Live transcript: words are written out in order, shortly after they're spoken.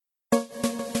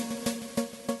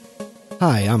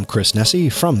Hi, I'm Chris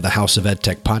Nesi from the House of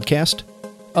EdTech podcast,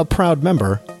 a proud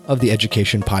member of the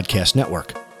Education Podcast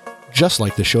Network, just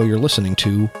like the show you're listening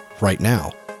to right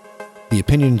now. The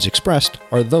opinions expressed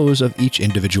are those of each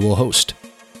individual host.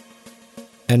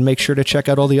 And make sure to check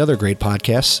out all the other great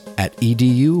podcasts at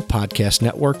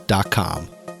edupodcastnetwork.com.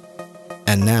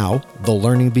 And now, the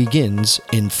learning begins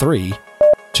in 3,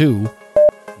 2,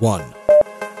 1.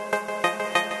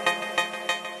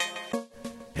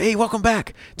 Hey, welcome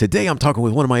back. Today I'm talking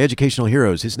with one of my educational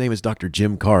heroes. His name is Dr.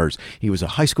 Jim Kars. He was a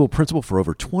high school principal for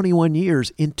over 21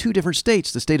 years in 2 different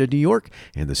states, the state of New York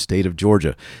and the state of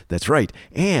Georgia. That's right.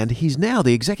 And he's now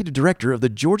the executive director of the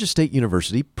Georgia State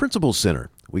University Principals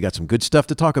Center. We got some good stuff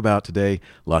to talk about today.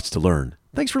 Lots to learn.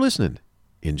 Thanks for listening.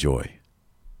 Enjoy.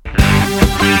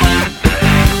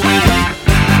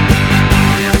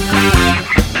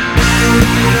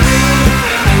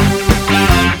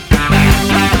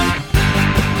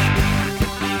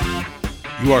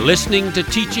 You are listening to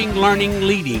Teaching, Learning,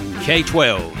 Leading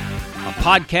K-12, a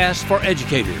podcast for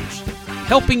educators,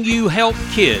 helping you help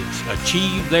kids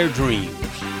achieve their dreams.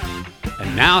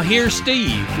 And now here's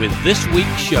Steve with this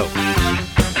week's show.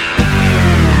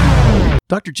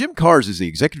 Dr. Jim Kars is the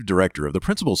executive director of the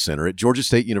Principals Center at Georgia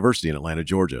State University in Atlanta,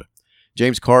 Georgia.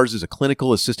 James Kars is a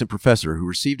clinical assistant professor who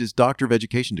received his Doctor of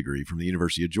Education degree from the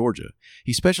University of Georgia.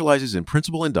 He specializes in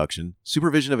principal induction,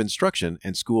 supervision of instruction,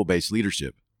 and school-based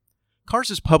leadership. Kars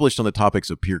has published on the topics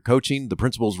of peer coaching, the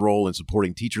principal's role in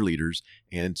supporting teacher leaders,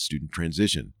 and student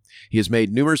transition. He has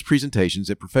made numerous presentations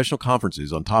at professional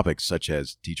conferences on topics such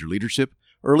as teacher leadership,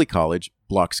 early college,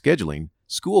 block scheduling,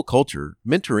 school culture,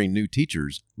 mentoring new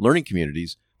teachers, learning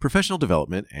communities, professional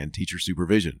development, and teacher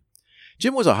supervision.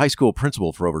 Jim was a high school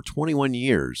principal for over 21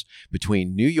 years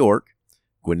between New York,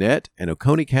 Gwinnett, and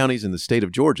Oconee counties in the state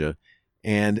of Georgia.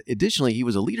 And additionally, he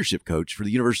was a leadership coach for the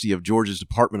University of Georgia's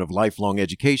Department of Lifelong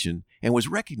Education and was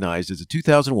recognized as a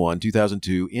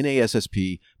 2001-2002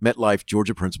 NASSP MetLife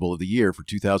Georgia Principal of the Year for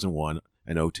 2001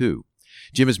 and 02.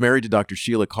 Jim is married to Dr.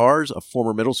 Sheila Kars, a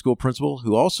former middle school principal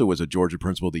who also was a Georgia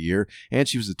Principal of the Year, and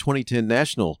she was the 2010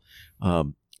 National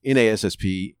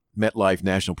NASSP MetLife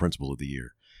National Principal of the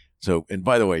Year. So, and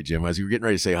by the way, Jim, as you were getting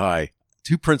ready to say hi,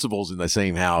 2 principals in the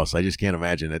same house. I just can't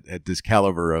imagine at this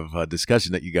caliber of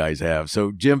discussion that you guys have.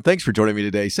 So, Jim, thanks for joining me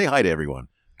today. Say hi to everyone.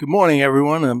 Good morning,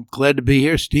 everyone. I'm glad to be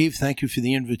here. Steve, thank you for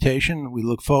the invitation. We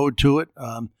look forward to it.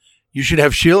 You should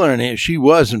have Sheila in here. She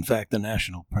was, in fact, the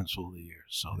National Principal of the Year.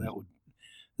 So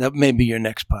that may be your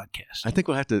next podcast. I think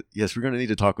we'll have to, yes, we're going to need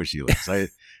to talk with Sheila. I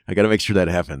got to make sure that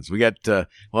happens. We got, well,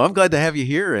 I'm glad to have you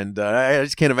here. And I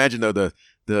just can't imagine, though, the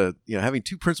having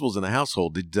 2 principals in the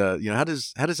household. How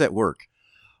does that work?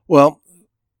 Well,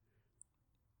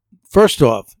 first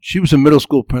off, she was a middle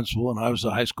school principal and I was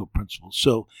a high school principal.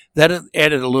 So that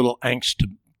added a little angst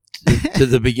to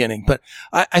the beginning. But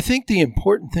I think the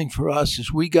important thing for us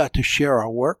is we got to share our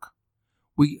work.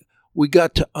 We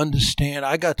got to understand,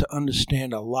 I got to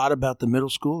understand a lot about the middle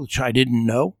school, which I didn't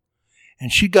know.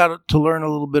 And she got to learn a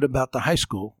little bit about the high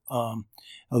school.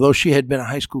 Although she had been a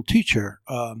high school teacher,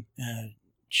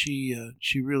 she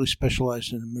really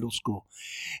specialized in the middle school.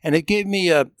 And it gave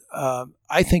me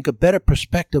I think a better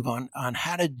perspective on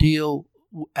how to deal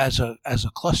as a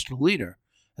cluster leader,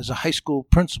 as a high school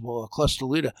principal, a cluster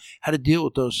leader, how to deal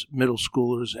with those middle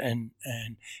schoolers and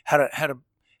how to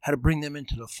bring them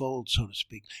into the fold, so to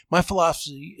speak. My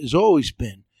philosophy has always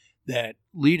been that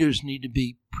leaders need to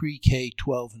be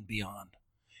pre-K-12 and beyond.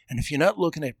 And if you're not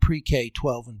looking at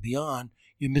pre-K-12 and beyond,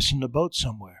 you're missing the boat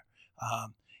somewhere.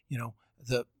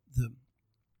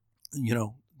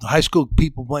 The high school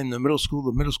people blame the middle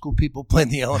school people blame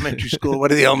the elementary school. What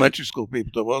do the elementary school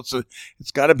people do? Well,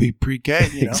 it's got to be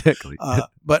pre-K, Exactly.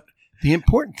 But the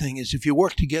important thing is if you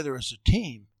work together as a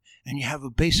team and you have a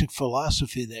basic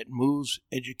philosophy that moves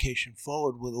education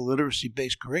forward with a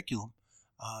literacy-based curriculum,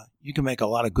 you can make a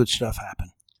lot of good stuff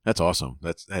happen. That's awesome.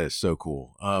 That is so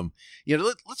cool.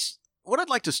 What I'd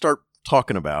like to start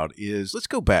talking about is, let's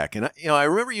go back. And I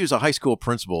remember you as a high school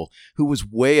principal who was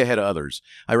way ahead of others.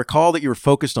 I recall that you were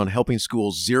focused on helping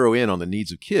schools zero in on the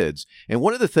needs of kids. And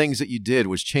one of the things that you did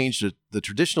was change the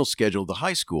traditional schedule of the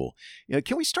high school.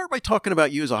 Can we start by talking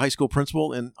about you as a high school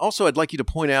principal? And also, I'd like you to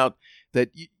point out that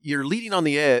you're leading on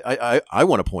the edge. I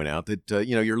want to point out that,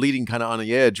 you're leading kind of on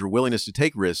the edge. Your willingness to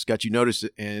take risks got you noticed,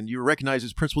 and you were recognized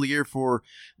as Principal of the Year for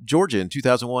Georgia in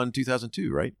 2001,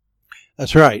 2002, right?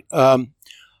 That's right.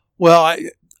 Well, I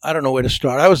don't know where to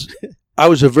start. I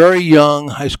was a very young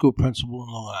high school principal in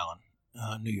Long Island,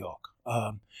 New York.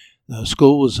 The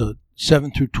school was a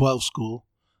 7 through 12 school.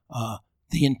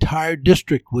 The entire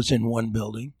district was in one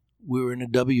building. We were in a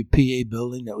WPA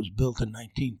building that was built in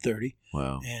 1930.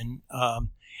 Wow. And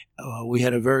we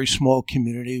had a very small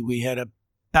community. We had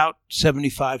about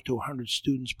 75 to 100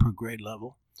 students per grade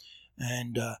level.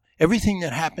 And everything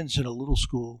that happens in a little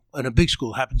school, in a big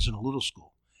school, happens in a little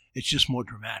school. It's just more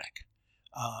dramatic.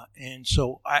 And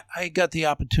so I got the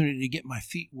opportunity to get my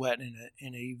feet wet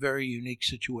in a very unique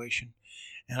situation.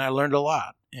 And I learned a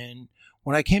lot. And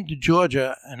when I came to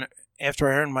Georgia, and right after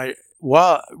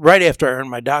I earned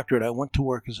my doctorate, I went to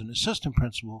work as an assistant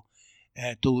principal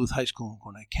at Duluth High School in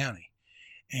Gwinnett County.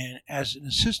 And as an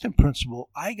assistant principal,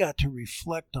 I got to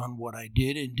reflect on what I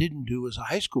did and didn't do as a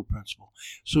high school principal.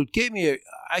 So it gave me,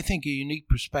 I think, a unique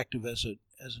perspective as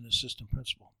an assistant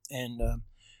principal. And,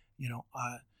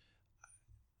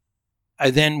 I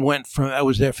then I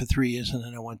was there for 3 years, and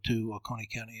then I went to Oconee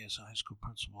County as a high school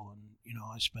principal. And,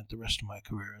 I spent the rest of my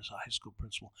career as a high school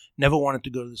principal. Never wanted to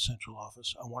go to the central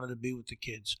office. I wanted to be with the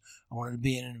kids. I wanted to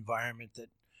be in an environment that,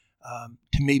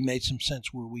 to me, made some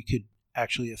sense where we could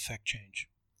actually affect change.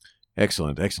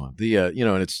 Excellent. The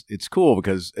and it's cool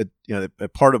because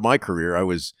at part of my career I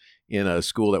was in a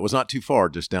school that was not too far,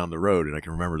 just down the road, and I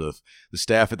can remember the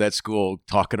staff at that school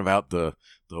talking about the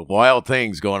wild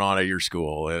things going on at your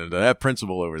school and that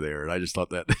principal over there, and I just thought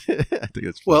that I think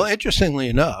it's well. Interestingly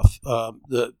enough,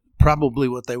 probably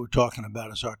what they were talking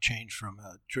about is our change from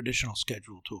a traditional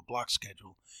schedule to a block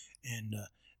schedule, and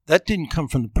that didn't come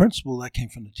from the principal; that came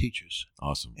from the teachers.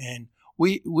 Awesome. And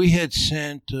we had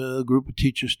sent a group of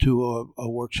teachers to a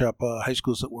workshop, high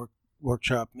schools that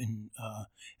workshop in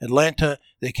Atlanta.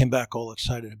 They came back all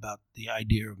excited about the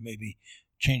idea of maybe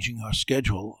changing our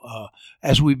schedule.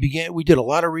 As we began, we did a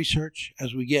lot of research.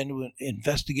 As we began to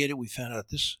investigate it, we found out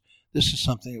this is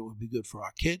something that would be good for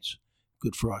our kids,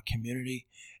 good for our community,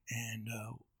 and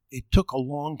it took a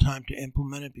long time to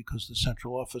implement it because the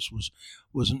central office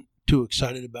wasn't too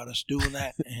excited about us doing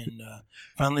that. And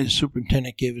finally, the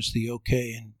superintendent gave us the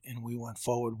okay, and we went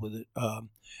forward with it.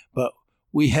 But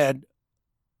we had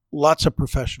lots of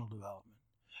professional development,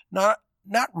 not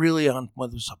really on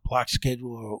whether it's a block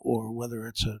schedule or whether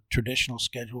it's a traditional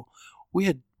schedule. We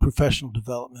had professional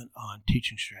development on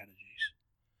teaching strategies.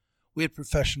 We had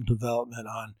professional development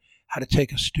on how to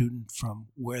take a student from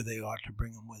where they are to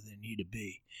bring them where they need to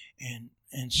be.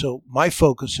 And so my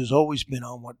focus has always been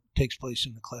on what takes place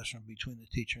in the classroom between the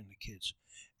teacher and the kids.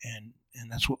 And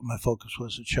that's what my focus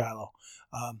was at Shiloh.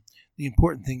 The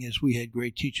important thing is we had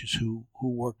great teachers who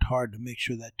worked hard to make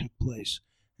sure that took place.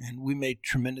 And we made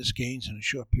tremendous gains in a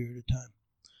short period of time.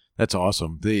 That's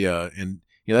awesome.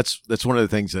 That's one of the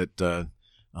things that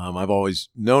I've always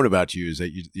known about you is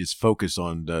that you focus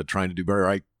on trying to do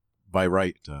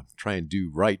try and do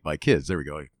right by kids. There we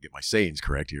go. I get my sayings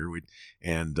correct here.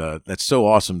 That's so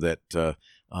awesome that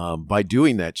by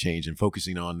doing that change and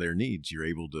focusing on their needs, you're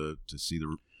able to see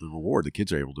the reward. The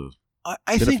kids are able to.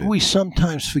 I think we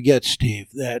sometimes forget,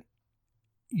 Steve, that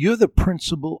you're the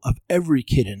principal of every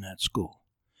kid in that school,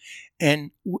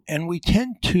 and we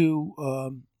tend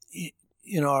to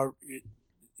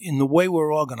in the way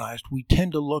we're organized, we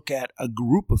tend to look at a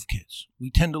group of kids. We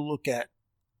tend to look at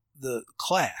the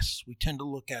class. We tend to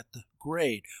look at the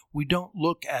grade. We don't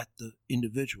look at the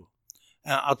individual.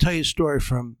 I'll tell you a story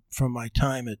from my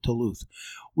time at Duluth.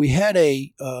 We had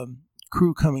a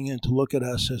crew coming in to look at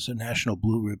us as a National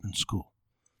Blue Ribbon school.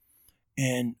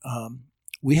 And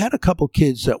we had a couple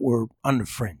kids that were on the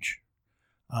fringe.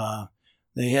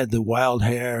 They had the wild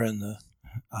hair and the,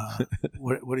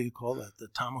 what do you call that? The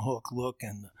tomahawk look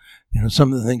and,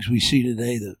 some of the things we see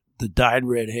today, the dyed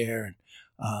red hair.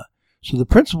 And so the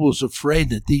principal was afraid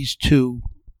that these two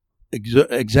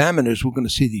examiners were going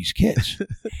to see these kids.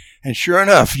 And sure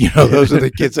enough, those are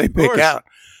the kids they pick out.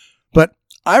 But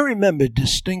I remember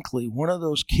distinctly one of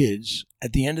those kids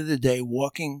at the end of the day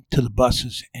walking to the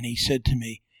buses, and he said to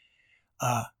me,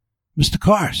 Mr.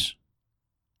 Cars,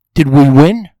 did we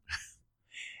win?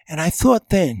 And I thought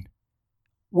then,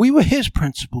 we were his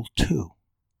principal too.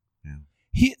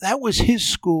 Yeah. That was his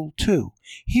school too.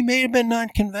 He may have been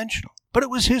non-conventional, but it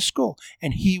was his school,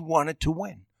 and he wanted to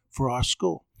win for our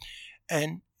school.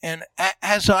 And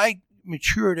as I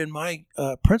matured in my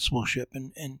principalship,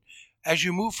 and as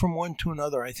you move from one to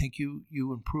another, I think you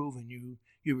improve and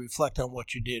you reflect on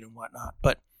what you did and whatnot.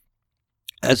 But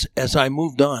as I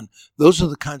moved on, those are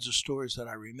the kinds of stories that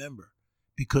I remember,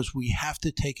 because we have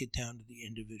to take it down to the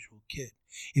individual kid.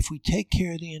 If we take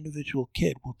care of the individual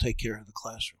kid, we'll take care of the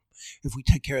classroom. If we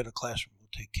take care of the classroom, we'll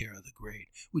take care of the grade.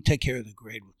 We take care of the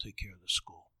grade, we'll take care of the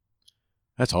school.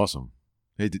 That's awesome.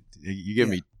 You give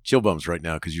me chill bumps right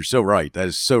now because you're so right. That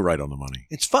is so right on the money.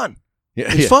 It's fun.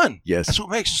 It's fun. Yes. That's what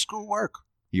makes the school work.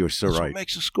 You are so That's right. what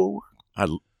makes the school work. I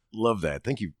love that.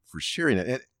 Thank you for sharing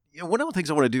it. one of the things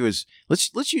I want to do is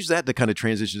let's use that to kind of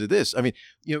transition to this. I mean,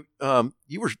 you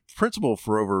were principal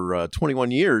for over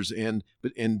 21 years,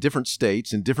 but in different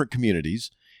states and different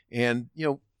communities. And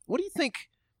what do you think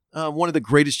one of the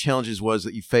greatest challenges was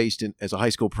that you faced as a high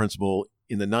school principal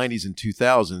in the 90s and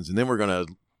 2000s? And then we're going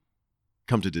to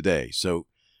come to today. So,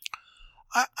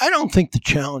 I don't think the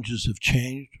challenges have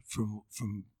changed from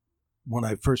when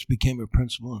I first became a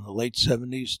principal in the late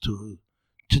 70s to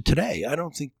today. I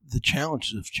don't think the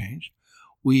challenges have changed.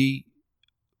 We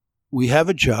have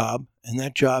a job, and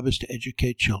that job is to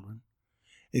educate children.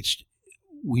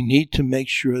 We need to make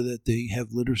sure that they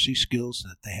have literacy skills,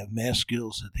 that they have math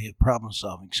skills, that they have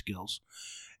problem-solving skills.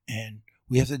 And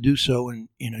we have to do so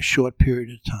in a short period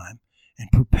of time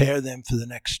and prepare them for the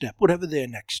next step, whatever their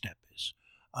next step is.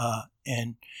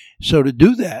 And so to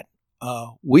do that,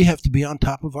 we have to be on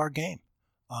top of our game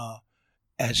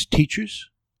as teachers,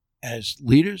 as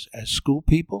leaders, as school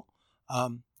people.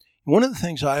 One of the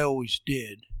things I always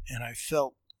did, and I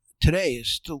felt today is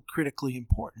still critically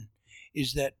important,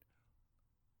 is that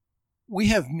we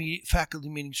have faculty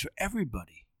meetings for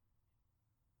everybody.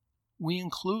 We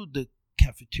include the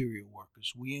cafeteria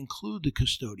workers. We include the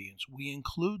custodians. We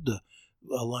include the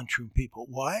lunchroom people.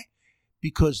 Why?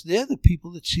 Because they're the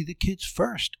people that see the kids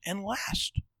first and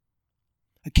last.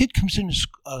 A kid comes into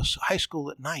high school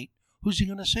at night. Who's he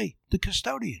going to see? The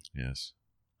custodian. Yes.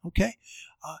 Okay?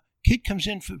 Kid comes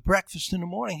in for breakfast in the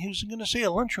morning. Who's he going to see?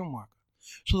 A lunchroom worker.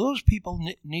 So those people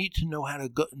need to know how to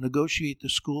negotiate the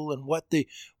school and what the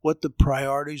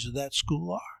priorities of that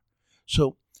school are.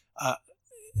 So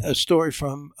a story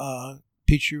from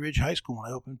Peachtree Ridge High School.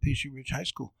 When I opened Peachtree Ridge High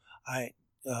School,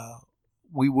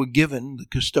 we were given the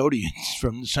custodians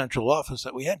from the central office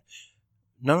that we had.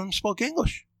 None of them spoke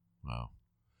English. Wow.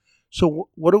 So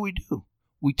what do?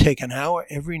 We take an hour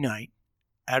every night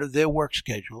out of their work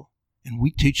schedule, and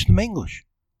we teach them English.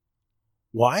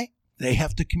 Why? They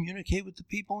have to communicate with the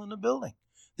people in the building.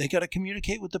 They got to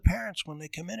communicate with the parents when they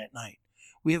come in at night.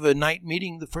 We have a night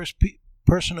meeting. The first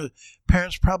person a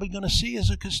parent's probably going to see is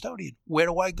a custodian. Where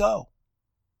do I go?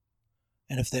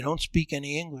 And if they don't speak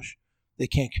any English, they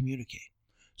can't communicate.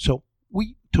 So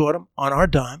we taught them on our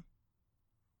dime.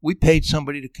 We paid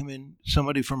somebody to come in,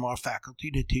 somebody from our faculty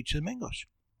to teach them English.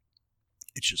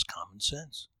 It's just common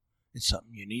sense. It's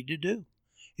something you need to do.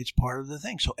 It's part of the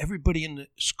thing. So everybody in the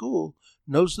school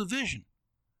knows the vision,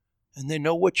 and they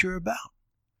know what you're about.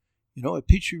 At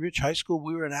Peachtree Ridge High School,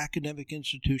 we were an academic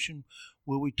institution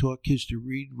where we taught kids to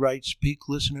read, write, speak,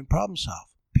 listen, and problem solve.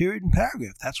 Period and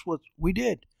paragraph. That's what we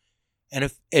did. And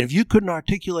if you couldn't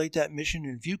articulate that mission,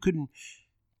 and if you couldn't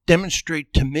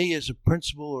demonstrate to me as a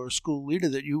principal or a school leader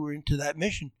that you were into that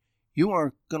mission, you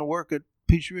weren't going to work at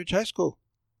Peachtree Ridge High School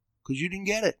because you didn't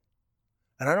get it.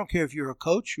 And I don't care if you're a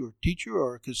coach or a teacher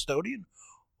or a custodian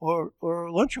or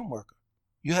a lunchroom worker.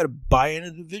 You had to buy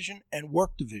into the vision and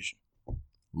work the vision.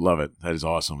 Love it. That is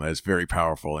awesome. That is very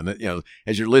powerful. And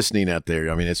as you're listening out there,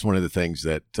 I mean, it's one of the things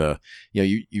that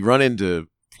you run into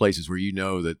places where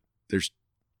that there's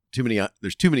too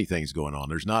many things going on.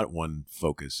 There's not one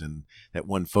focus, and that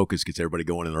one focus gets everybody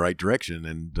going in the right direction,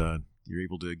 and you're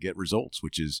able to get results,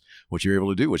 which is what you're able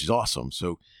to do, which is awesome.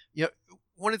 So,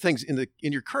 one of the things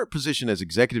in your current position as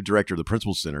executive director of the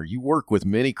Principal Center, you work with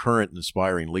many current and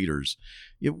aspiring leaders.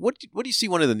 What do you see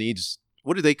one of the needs?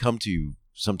 What do they come to you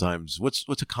sometimes? What's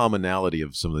a commonality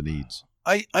of some of the needs?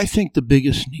 I think the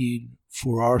biggest need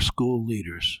for our school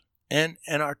leaders and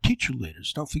our teacher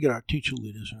leaders, don't forget our teacher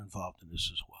leaders are involved in this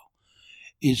as well,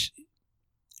 is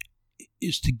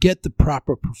to get the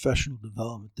proper professional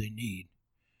development they need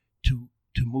to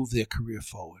move their career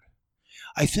forward.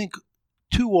 I think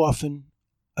too often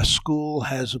a school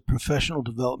has a professional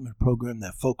development program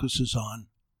that focuses on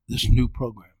this new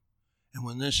program. And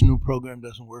when this new program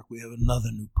doesn't work, we have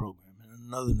another new program and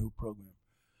another new program.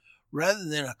 Rather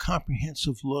than a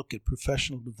comprehensive look at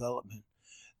professional development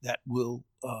that will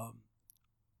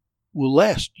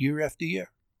last year after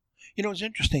year. It's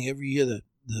interesting. Every year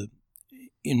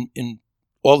in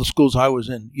all the schools I was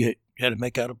in, you had to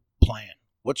make out a plan.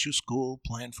 What's your school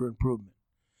plan for improvement?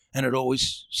 And it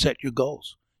always set your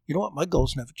goals. You know what? My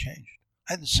goals never changed.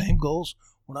 I had the same goals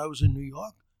when I was in New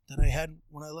York that I had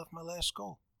when I left my last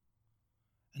school.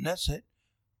 And that's it.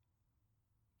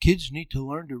 Kids need to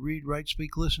learn to read, write,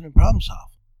 speak, listen, and problem solve.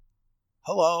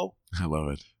 Hello. I love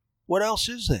it. What else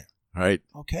is there? Right.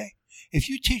 Okay. If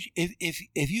you teach,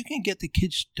 if you can get the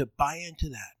kids to buy into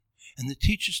that, and the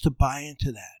teachers to buy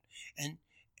into that,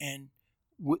 and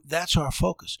that's our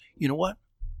focus. You know what?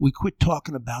 We quit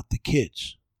talking about the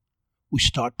kids. We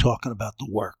start talking about the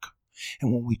work.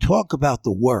 And when we talk about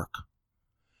the work,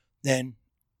 then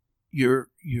your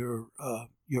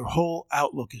your whole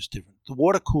outlook is different. The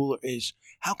water cooler is,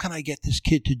 how can I get this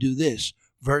kid to do this?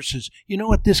 Versus, you know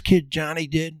what this kid Johnny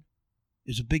did?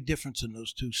 There's a big difference in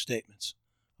those two statements.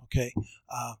 Okay?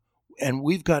 And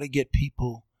we've got to get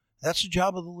people, that's the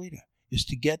job of the leader, is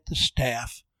to get the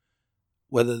staff,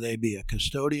 whether they be a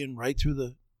custodian right through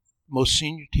the most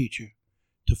senior teacher,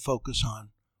 to focus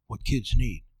on what kids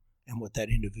need and what that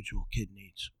individual kid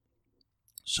needs.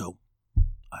 So,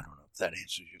 I don't know if that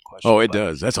answers your question. Oh, it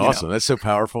does. That's awesome. That's so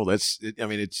powerful. It's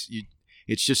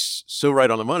just so right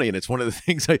on the money. And it's one of the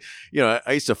things I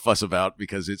used to fuss about,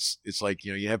 because it's like,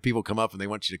 you have people come up and they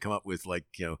want you to come up with like,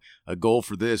 a goal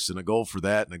for this and a goal for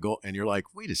that and a goal. And you're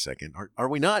like, wait a second, are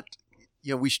we not,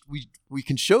 we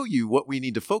can show you what we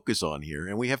need to focus on here.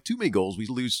 And we have too many goals. We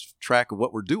lose track of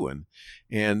what we're doing.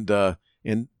 And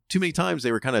too many times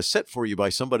they were kind of set for you by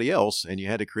somebody else, and you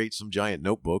had to create some giant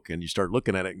notebook, and you start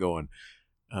looking at it and going,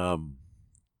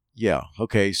 yeah,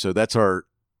 okay, so that's our,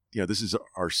 this is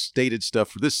our stated stuff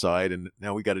for this side, and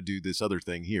now we got to do this other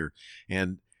thing here.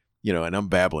 And, and I'm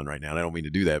babbling right now, and I don't mean to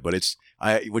do that, but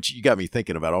which you got me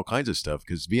thinking about all kinds of stuff,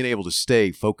 because being able to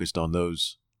stay focused on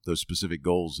those specific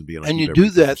goals and being able to you do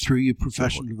that through your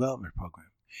professional development program.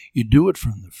 You do it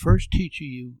from the first teacher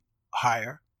you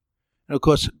hire. And of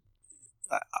course,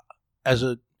 as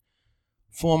a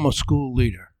former school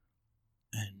leader,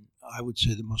 and I would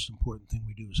say the most important thing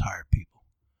we do is hire people.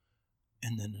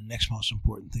 And then the next most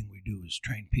important thing we do is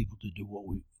train people to do what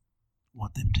we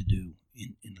want them to do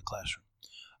in the classroom.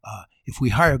 If we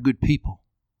hire good people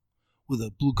with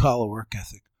a blue-collar work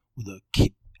ethic, with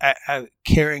a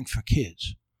caring for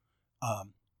kids,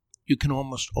 you can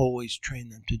almost always train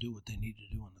them to do what they need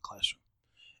to do in the classroom.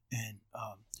 And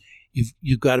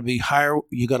you've got to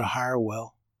you got to hire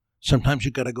well. Sometimes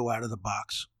you got to go out of the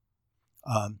box.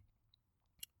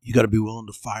 You got to be willing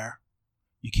to fire.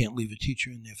 You can't leave a teacher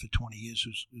in there for 20 years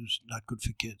who's not good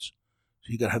for kids.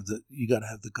 So you got to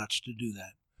have the guts to do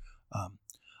that.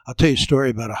 I'll tell you a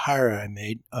story about a hire I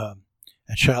made at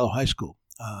Shiloh High School,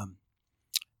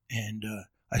 and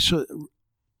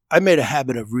I made a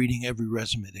habit of reading every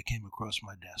resume that came across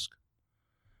my desk.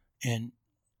 And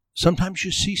sometimes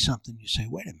you see something, you say,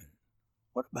 wait a minute,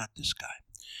 what about this guy?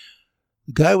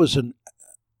 The guy was a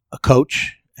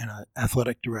coach and an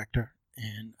athletic director,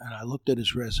 and I looked at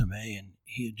his resume, and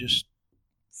he had just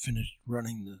finished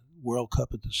running the World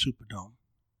Cup at the Superdome.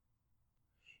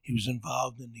 He was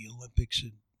involved in the Olympics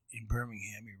in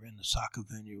Birmingham. He ran the soccer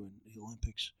venue in the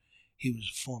Olympics. He was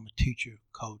a former teacher,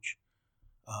 coach,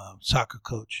 soccer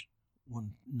coach,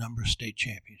 won a number of state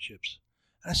championships.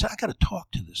 And I said, I got to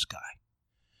talk to this guy.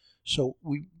 So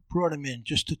we brought him in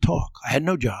just to talk. I had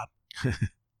no job.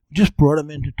 Just brought him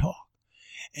in to talk.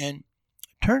 And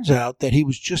it turns out that he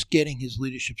was just getting his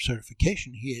leadership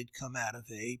certification. He had come out of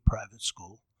a private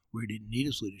school where he didn't need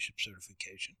his leadership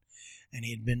certification. And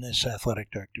he had been this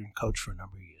athletic director and coach for a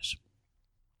number of years.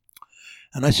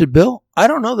 And I said, Bill, I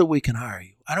don't know that we can hire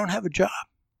you. I don't have a job.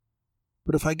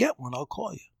 But if I get one, I'll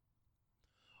call you.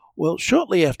 Well,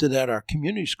 shortly after that, our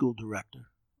community school director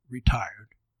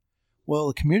retired. Well,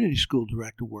 the community school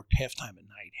director worked half-time at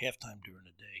night, half-time during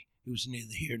the day. He was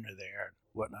neither here nor there and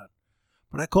whatnot.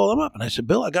 But I called him up and I said,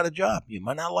 Bill, I got a job. You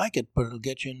might not like it, but it'll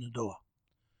get you in the door.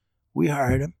 We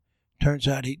hired him. Turns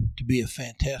out to be a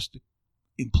fantastic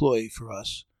employee for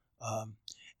us.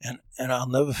 And I'll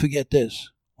never forget this.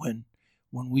 When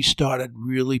we started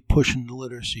really pushing the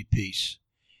literacy piece,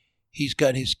 he's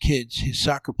got his kids, his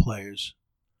soccer players,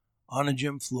 on the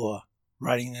gym floor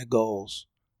writing their goals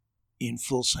in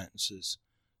full sentences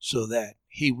so that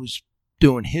he was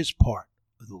doing his part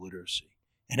of the literacy.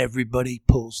 And everybody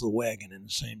pulls the wagon in the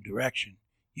same direction.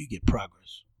 You get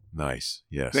progress. Nice.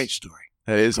 Yes. Great story.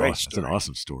 That is Great awesome. story. That's an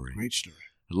awesome story. Great story.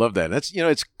 I love that. That's,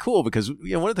 it's cool because,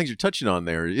 one of the things you're touching on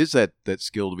there is that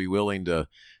skill to be willing to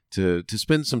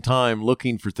spend some time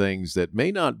looking for things that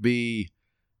may not be,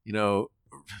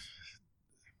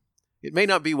 it may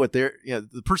not be what they're,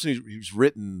 the person who's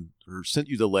written or sent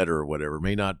you the letter or whatever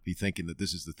may not be thinking that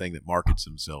this is the thing that markets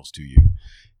themselves to you.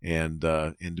 And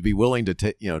to be willing to,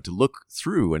 to look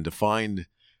through and to find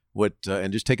what,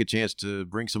 and just take a chance to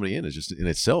bring somebody in is just in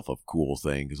itself a cool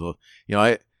thing. Because,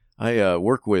 I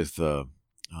work with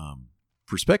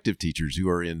prospective teachers who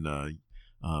are in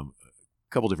a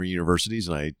couple different universities,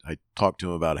 and I talk to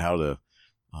them about how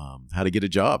to get a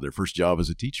job, their first job as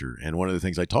a teacher. And one of the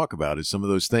things I talk about is some of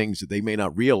those things that they may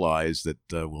not realize that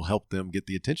will help them get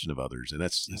the attention of others. And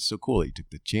that's so cool that you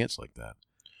took the chance like that.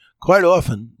 Quite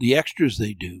often, the extras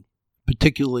they do,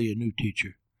 particularly a new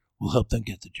teacher, will help them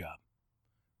get the job.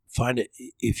 Find it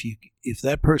if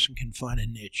that person can find a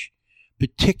niche,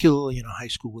 particularly in a high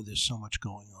school where there's so much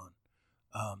going on.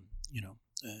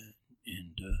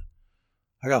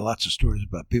 I got lots of stories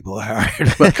about people I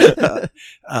hired, but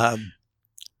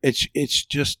it's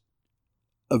just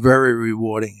a very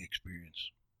rewarding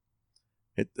experience.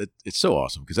 It's so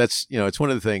awesome because that's, it's one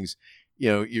of the things,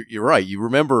 you're right. You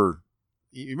remember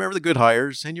the good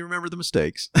hires and you remember the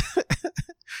mistakes,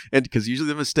 and because usually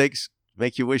the mistakes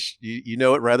make you wish you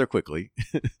know it rather quickly,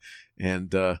 and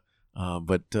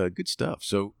but good stuff.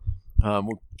 So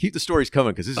we'll keep the stories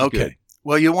coming because this is okay. Good.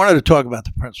 Well, you wanted to talk about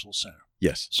the Principal Center.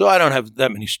 Yes. So I don't have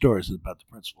that many stories about the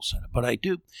Principal Center, but I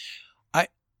do.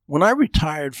 When I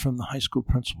retired from the high school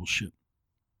principalship,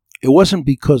 it wasn't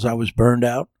because I was burned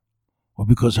out or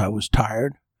because I was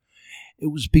tired. It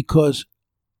was because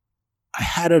I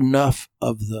had enough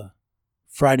of the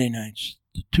Friday nights,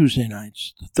 the Tuesday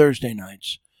nights, the Thursday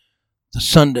nights, the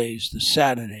Sundays, the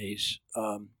Saturdays.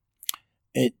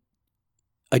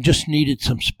 I just needed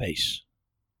some space.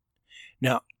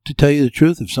 Now, to tell you the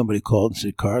truth, if somebody called and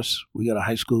said, "Cars, we got a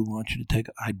high school we want you to take,"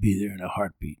 I'd be there in a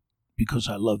heartbeat because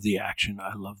I love the action.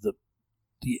 I love the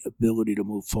ability to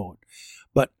move forward.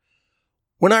 But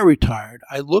when I retired,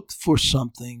 I looked for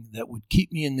something that would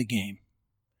keep me in the game,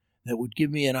 that would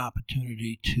give me an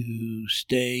opportunity to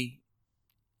stay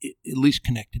at least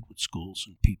connected with schools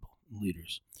and people and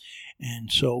leaders.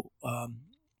 And so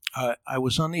I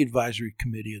was on the advisory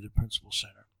committee of the Principal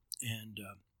Center, and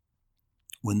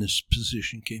when this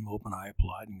position came open, I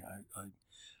applied, and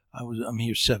I'm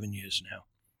here 7 years now.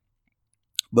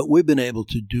 But we've been able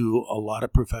to do a lot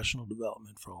of professional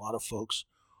development for a lot of folks.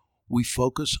 We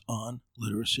focus on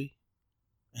literacy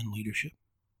and leadership.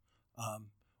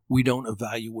 We don't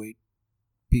evaluate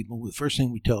people. The first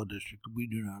thing we tell a district, we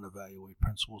do not evaluate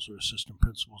principals or assistant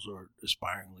principals or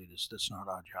aspiring leaders. That's not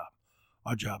our job.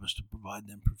 Our job is to provide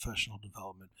them professional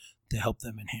development to help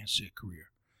them enhance their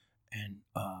career. And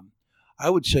I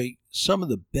would say some of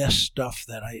the best stuff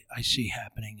that I see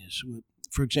happening is,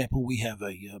 for example, we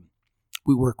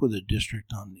work with a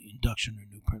district on the induction of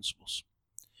new principals.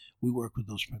 We work with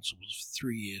those principals for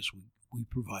 3 years. We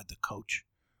provide the coach,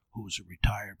 who is a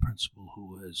retired principal,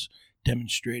 who has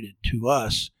demonstrated to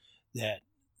us that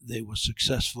they were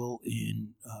successful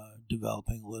in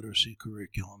developing a literacy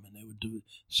curriculum, and they were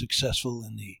successful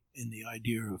in the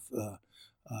idea of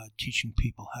teaching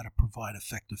people how to provide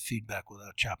effective feedback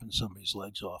without chopping somebody's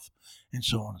legs off, and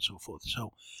so on and so forth.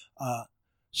 So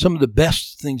some of the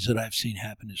best things that I've seen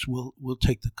happen is we'll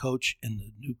take the coach and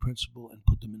the new principal and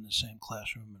put them in the same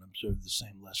classroom and observe the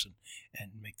same lesson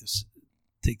and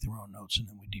take their own notes, and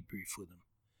then we debrief with them.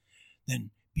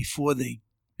 Then before they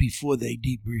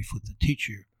debrief with the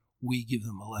teacher, we give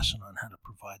them a lesson on how to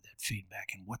provide that feedback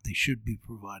and what they should be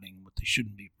providing and what they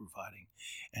shouldn't be providing,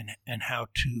 and how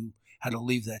to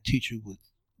leave that teacher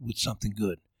with something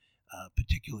good,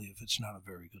 particularly if it's not a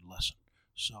very good lesson.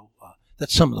 So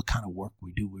that's some of the kind of work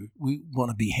we do. We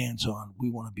want to be hands-on. We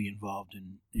want to be involved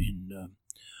in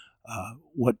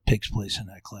what takes place in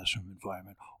that classroom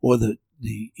environment, or the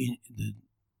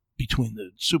between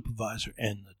the supervisor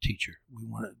and the teacher. We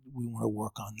want to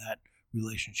work on that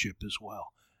relationship as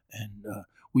well. And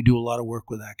we do a lot of work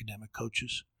with academic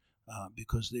coaches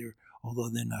because although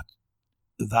they're not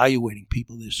evaluating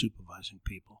people, they're supervising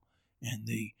people, and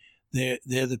they're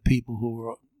the people who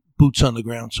are boots on the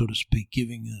ground, so to speak,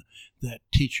 giving that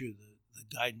teacher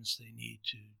the guidance they need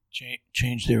to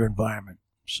change their environment.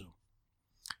 So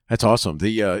that's awesome.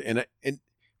 And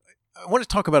I want to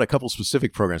talk about a couple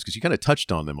specific programs because you kind of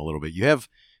touched on them a little bit. You have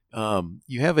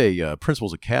a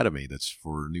Principals Academy that's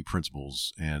for new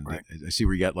principals, and right. I see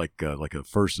where you got like a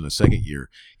first and a second year.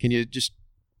 Can you just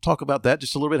talk about that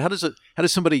just a little bit? How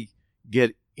does somebody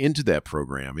get into that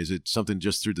program? Is it something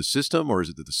just through the system, or is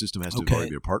it that the system has to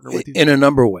be a partner with you? In a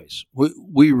number of ways.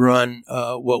 We run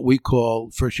what we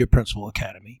call First Year Principal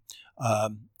Academy.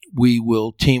 We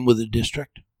will team with a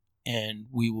district, and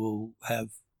we will have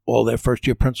all their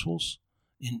first-year principals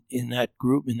in that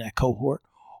group, in that cohort,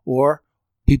 or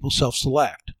people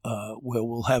self-select, where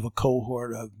we'll have a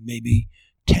cohort of maybe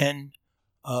 10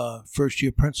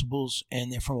 first-year principals,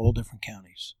 and they're from all different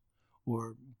counties,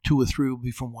 or 2 or 3 will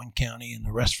be from one county and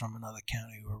the rest from another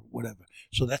county or whatever.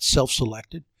 So that's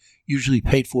self-selected, usually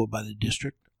paid for by the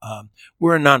district.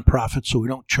 We're a nonprofit, so we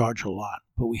don't charge a lot,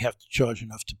 but we have to charge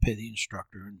enough to pay the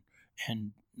instructor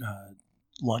and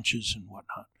lunches and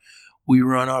whatnot. We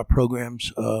run our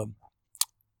programs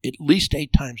at least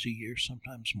 8 times a year,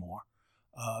 sometimes more.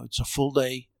 It's a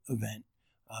full-day event.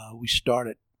 We start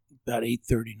at about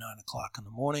 8:30, 9 o'clock in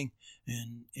the morning,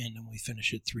 and then we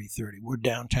finish at 3:30. We're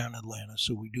downtown Atlanta,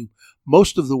 so we do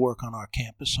most of the work on our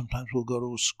campus. Sometimes we'll go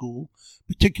to a school,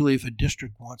 particularly if a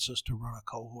district wants us to run a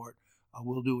cohort.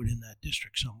 We'll do it in that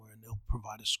district somewhere, and they'll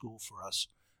provide a school for us.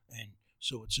 And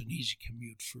so it's an easy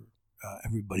commute for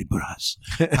everybody but us,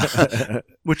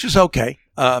 which is okay.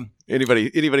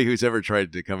 Anybody who's ever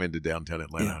tried to come into downtown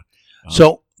Atlanta.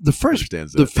 So the first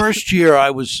understands that. year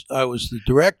I was the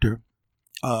director,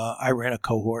 I ran a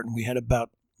cohort, and we had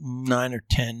about 9 or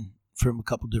 10 from a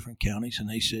couple different counties, and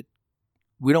they said,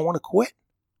 "We don't want to quit."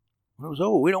 When it was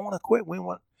over, we don't want to quit. We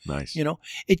want, nice.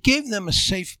 It gave them a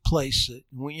safe place. That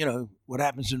what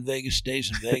happens in Vegas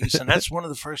stays in Vegas, and that's one of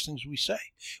the first things we say.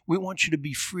 We want you to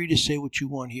be free to say what you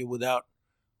want here without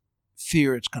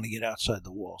fear it's going to get outside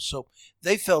the walls. So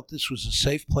they felt this was a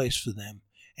safe place for them,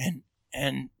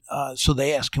 and so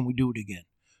they asked, "Can we do it again?"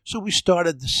 So we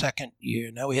started the second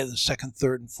year. Now we have the second,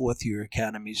 third, and fourth year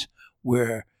academies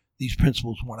where these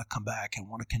principals want to come back and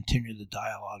want to continue the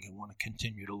dialogue and want to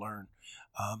continue to learn.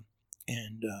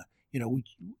 We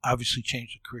obviously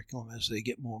change the curriculum as they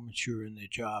get more mature in their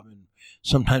job. And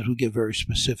sometimes we get very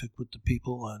specific with the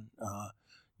people on,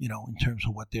 in terms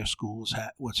of what their school is,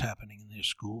 what's happening in their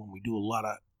school. And we do a lot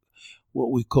of what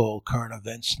we call current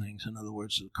events things. In other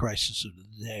words, the crisis of the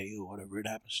day or whatever it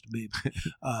happens to be.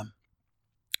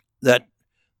 That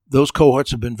those cohorts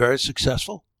have been very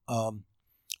successful.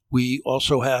 We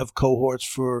also have cohorts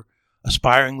for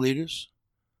aspiring leaders,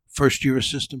 first-year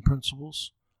assistant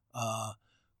principals,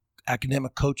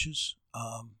 academic coaches.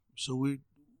 So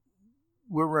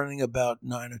we're running about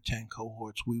 9 or 10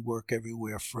 cohorts. We work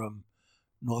everywhere from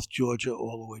North Georgia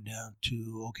all the way down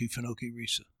to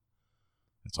Okefenokee-Risa.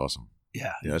 That's awesome.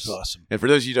 Yeah, that's awesome. And for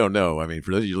those of you who don't know,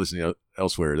 for those of you listening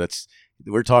elsewhere,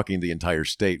 we're talking the entire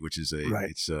state, which is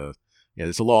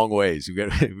it's a long ways. We go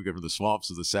from the swamps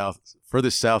of the south,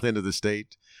 furthest south end of the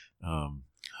state.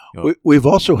 We've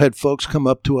also had folks come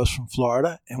up to us from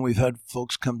Florida, and we've had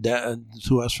folks come down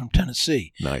to us from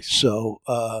Tennessee. Nice. So,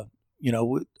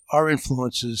 our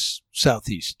influence is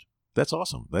southeast. That's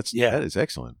awesome. That is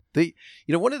excellent.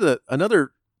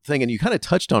 Another thing, and you kind of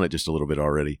touched on it just a little bit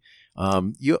already.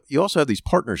 You also have these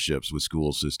partnerships with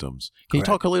school systems. Can you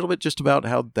talk a little bit just about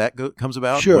how that comes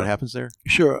about? Sure. What happens there?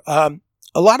 Sure.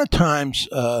 A lot of times,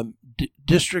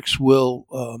 districts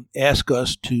will ask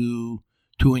us to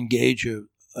engage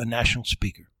a national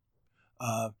speaker,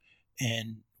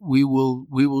 and we will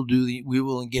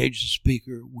engage the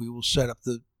speaker. We will set up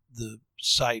the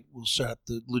site. We'll set up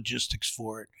the logistics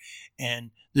for it,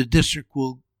 and the district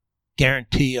will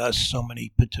guarantee us so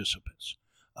many participants.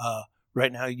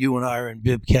 Right now, you and I are in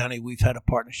Bibb County. We've had a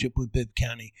partnership with Bibb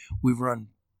County. We've run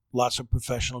lots of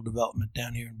professional development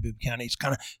down here in Bibb County. It's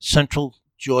kind of central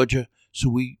Georgia, so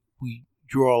we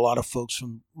draw a lot of folks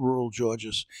from rural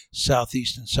Georgia,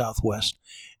 southeast and southwest,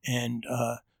 and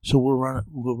so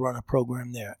we'll run a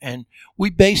program there, and we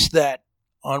base that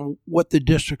on what the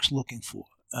district's looking for.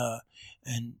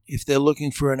 And if they're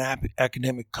looking for an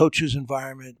academic coaches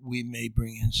environment, we may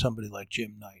bring in somebody like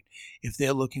Jim Knight. If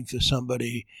they're looking for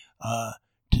somebody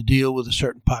to deal with a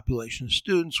certain population of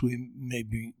students, we may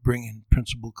bring in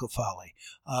Principal Kafali.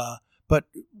 But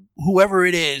whoever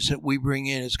it is that we bring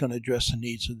in is going to address the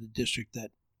needs of the district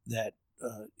that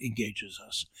engages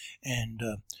us. And,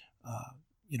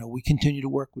 we continue to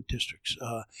work with districts.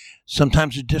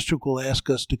 Sometimes a district will ask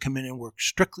us to come in and work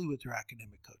strictly with their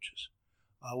academic coaches.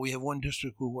 We have one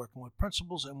district we're working with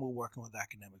principals and we're working with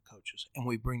academic coaches. And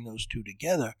we bring those two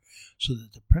together so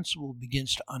that the principal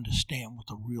begins to understand what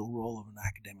the real role of an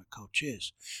academic coach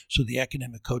is. So the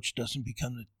academic coach doesn't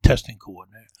become the testing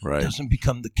coordinator, doesn't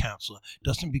become the counselor,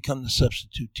 doesn't become the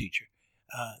substitute teacher.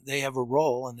 They have a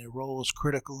role, and their role is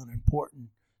critical and important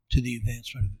to the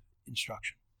advancement of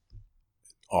instruction.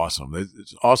 Awesome.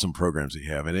 It's awesome programs that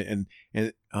you have. And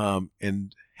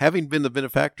having been the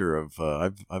benefactor of,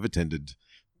 I've attended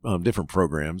different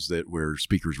programs where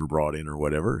speakers were brought in or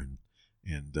whatever,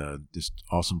 and just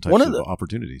awesome types of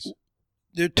opportunities.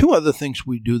 There are two other things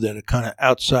we do that are kind of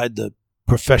outside the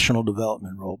professional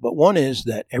development role, but one is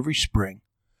that every spring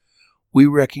we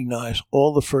recognize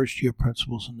all the first-year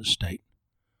principals in the state.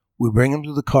 We bring them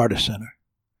to the Carter Center.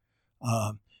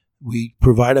 We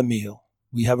provide a meal.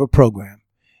 We have a program.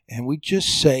 And we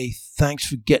just say, thanks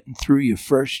for getting through your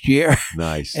first year.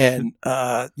 Nice. And,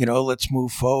 let's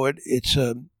move forward. It's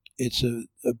a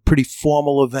pretty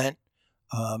formal event.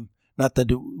 Not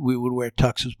that we would wear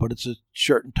tuxes, but it's a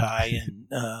shirt and tie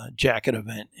and jacket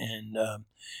event. And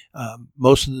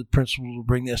most of the principals will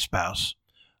bring their spouse.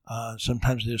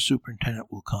 Sometimes their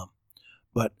superintendent will come.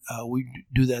 But we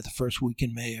do that the first week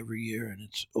in May every year, and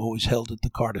it's always held at the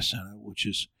Carter Center, which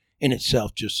is in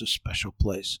itself just a special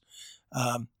place.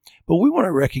 But we want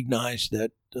to recognize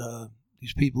that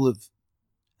these people have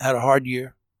had a hard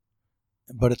year,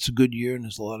 but it's a good year, and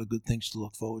there's a lot of good things to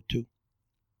look forward to.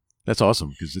 That's awesome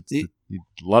because a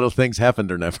lot of things happened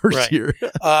during that first year.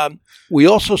 We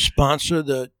also sponsor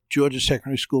the Georgia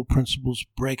Secondary School Principals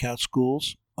Breakout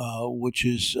Schools, which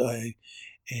is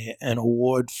an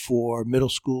award for middle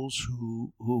schools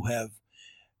who have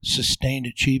sustained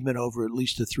achievement over at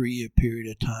least a 3-year period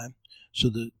of time. So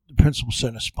the Principal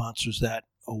Center sponsors that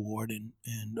award,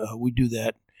 and we do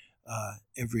that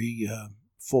every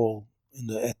fall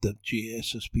at the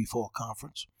GASSP Fall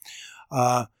Conference.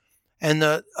 And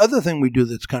the other thing we do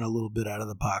that's kind of a little bit out of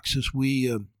the box is we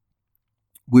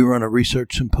run a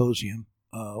research symposium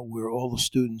where all the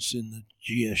students in the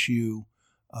GSU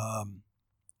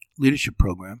leadership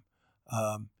program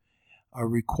are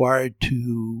required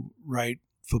to write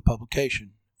for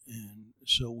publication. And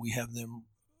so we have them,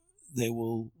 they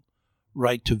will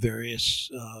write to various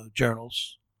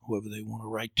journals, whoever they want to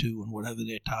write to and whatever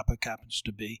their topic happens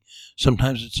to be.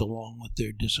 Sometimes it's along with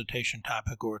their dissertation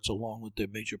topic or it's along with their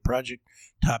major project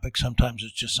topic. Sometimes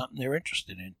it's just something they're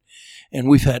interested in. And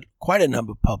we've had quite a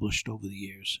number published over the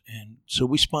years. And so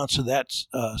we sponsor that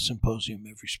symposium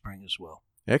every spring as well.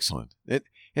 Excellent.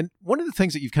 And one of the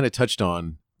things that you've kind of touched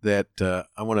on that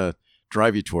I want to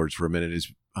drive you towards for a minute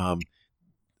is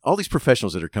all these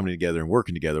professionals that are coming together and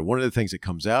working together. One of the things that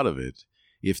comes out of it,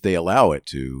 if they allow it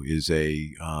to, is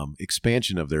a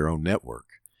expansion of their own network.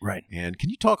 Right. And can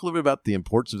you talk a little bit about the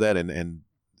importance of that? And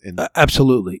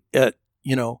absolutely.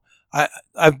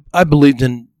 I believed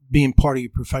in being part of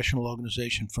your professional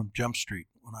organization from Jump Street.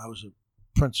 When I was a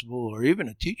principal or even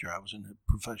a teacher, I was in a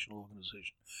professional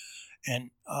organization.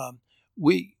 And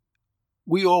we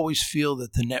always feel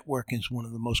that the network is one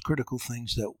of the most critical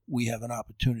things that we have an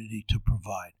opportunity to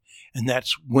provide. And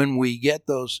that's when we get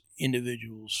those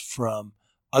individuals from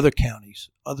other counties,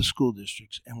 other school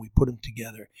districts, and we put them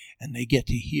together and they get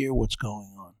to hear what's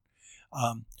going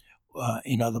on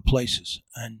in other places.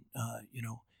 And,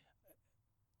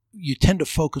 you tend to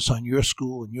focus on your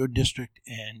school and your district,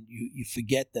 and you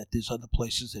forget that there's other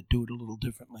places that do it a little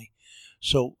differently.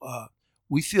 So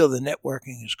we feel the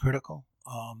networking is critical,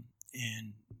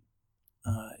 and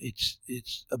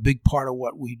it's a big part of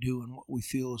what we do and what we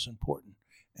feel is important.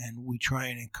 And we try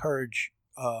and encourage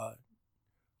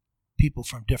people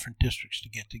from different districts to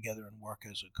get together and work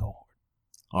as a cohort.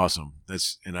 Awesome.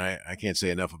 I can't say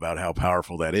enough about how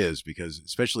powerful that is, because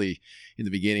especially in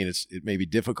the beginning, it may be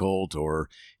difficult, or,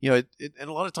 and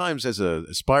a lot of times as an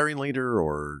aspiring leader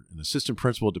or an assistant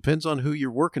principal, it depends on who you're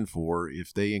working for,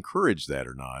 if they encourage that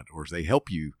or not, or if they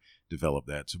help you develop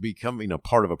that. So becoming a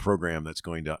part of a program that's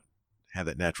going to have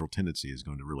that natural tendency is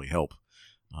going to really help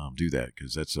do that,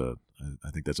 because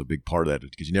I think that's a big part of that,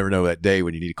 because you never know that day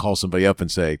when you need to call somebody up and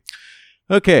say,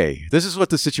 okay, this is what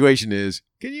the situation is.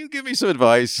 Can you give me some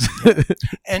advice?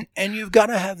 and you've got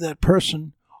to have that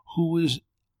person who is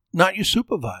not your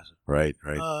supervisor. Right.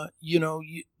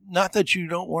 Not that you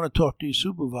don't want to talk to your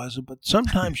supervisor, but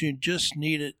sometimes you just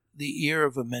need the ear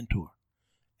of a mentor.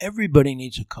 Everybody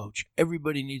needs a coach.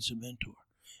 Everybody needs a mentor.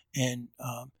 And,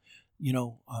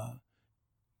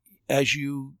 as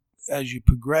you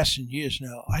progress in years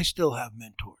now, I still have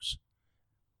mentors,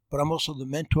 but I'm also the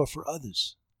mentor for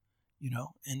others.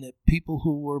 And that people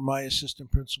who were my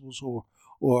assistant principals or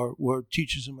were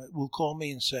teachers will call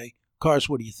me and say, Cars,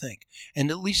 what do you think? And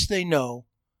at least they know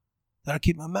that I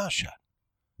keep my mouth shut.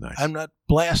 Nice. I'm not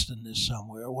blasting this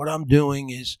somewhere. What I'm doing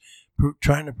is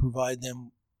trying to provide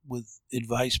them with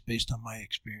advice based on my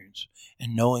experience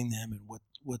and knowing them and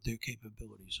what their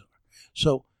capabilities are.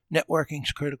 So networking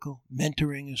is critical.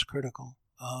 Mentoring is critical.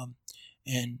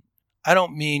 And I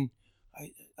don't mean,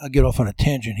 I'll get off on a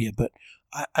tangent here, but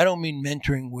I don't mean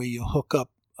mentoring where you hook up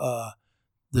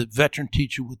the veteran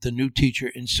teacher with the new teacher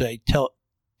and say,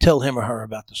 tell him or her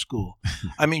about the school.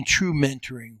 I mean true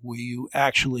mentoring where you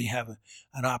actually have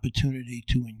an opportunity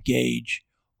to engage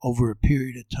over a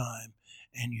period of time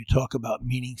and you talk about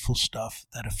meaningful stuff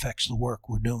that affects the work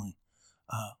we're doing.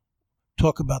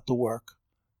 Talk about the work.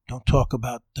 Don't talk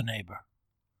about the neighbor.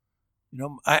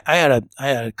 I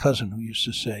had a cousin who used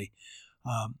to say,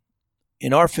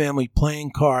 in our family,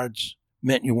 playing cards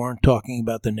meant you weren't talking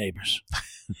about the neighbors.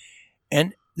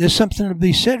 And there's something to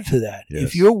be said for that. Yes.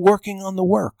 If you're working on the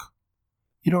work,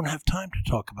 you don't have time to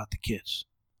talk about the kids.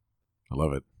 I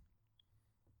love it.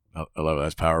 I love it.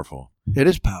 That's powerful. It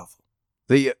is powerful.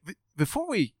 Before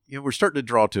we're starting to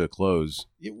draw to a close,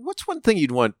 what's one thing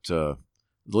you'd want the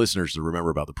listeners to remember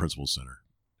about the Principal Center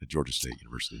at Georgia State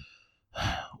University?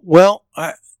 Well,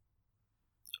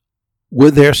 we're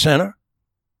their center.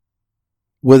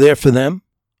 We're there for them.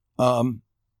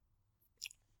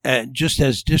 And just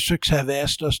as districts have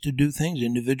asked us to do things,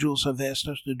 individuals have asked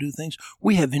us to do things,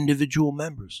 we have individual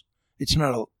members.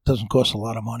 doesn't cost a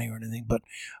lot of money or anything, but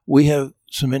we have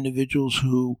some individuals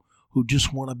who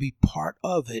just want to be part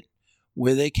of it,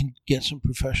 where they can get some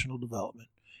professional development.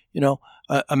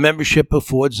 A membership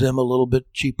affords them a little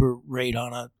bit cheaper rate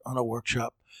on a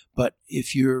workshop. But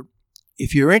if you're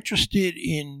interested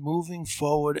in moving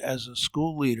forward as a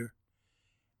school leader,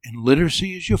 and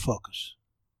literacy is your focus,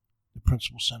 the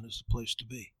Principal Center is the place to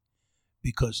be,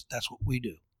 because that's what we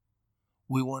do.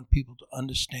 We want people to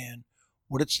understand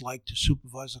what it's like to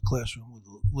supervise a classroom with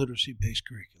a literacy-based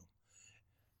curriculum.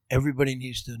 Everybody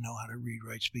needs to know how to read,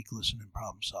 write, speak, listen, and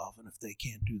problem solve. And if they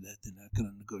can't do that, they're not going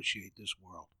to negotiate this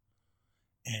world.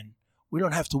 And we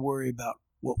don't have to worry about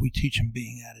what we teach them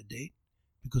being out of date,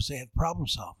 because they have problem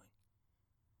solving.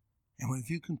 And if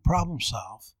you can problem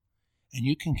solve and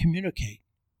you can communicate,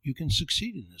 you can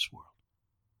succeed in this world.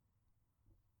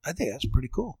 I think that's pretty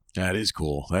cool. That is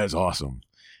cool. That is awesome.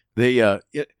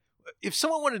 If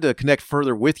someone wanted to connect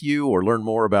further with you or learn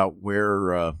more about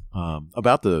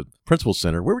about the Principal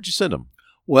Center, where would you send them?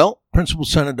 Well,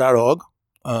 principalcenter.org,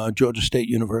 Georgia State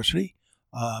University.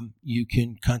 You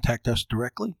can contact us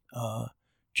directly,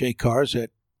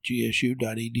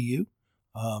 jcars@gsu.edu.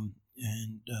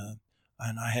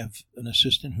 And I have an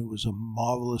assistant who is a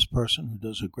marvelous person who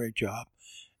does a great job,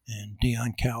 and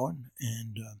Dion Cowan.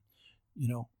 And,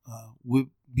 we'd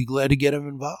be glad to get him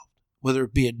involved, whether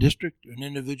it be a district, an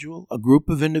individual, a group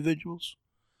of individuals.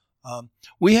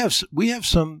 We have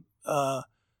some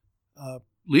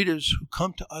leaders who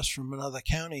come to us from other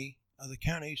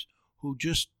counties who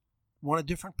just want a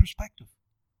different perspective.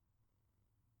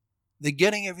 They're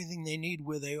getting everything they need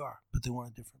where they are, but they want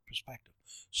a different perspective.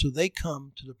 So they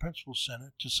come to the Principal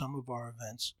Center, to some of our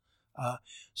events.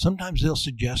 Sometimes they'll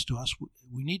suggest to us,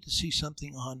 we need to see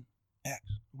something on X.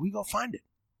 We go find it.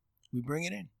 We bring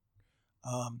it in.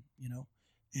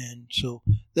 And so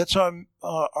that's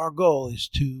our goal, is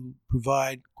to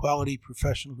provide quality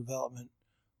professional development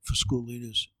for school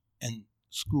leaders and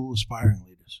school aspiring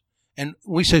leaders. And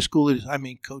when we say school leaders, I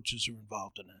mean coaches are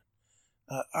involved in that.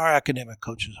 Our academic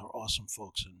coaches are awesome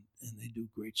folks, and they do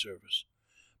great service.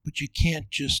 But you can't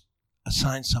just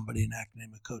assign somebody an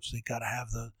academic coach. They got to have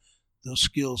those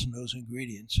skills and those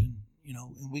ingredients, and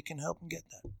we can help them get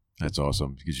that. That's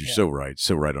awesome, because you're so right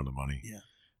on the money. Yeah.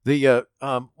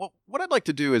 What I'd like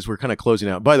to do is, we're kind of closing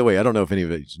out. By the way, I don't know if any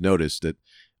of you's noticed that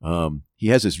he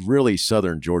has this really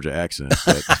Southern Georgia accent.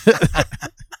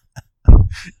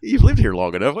 You've lived here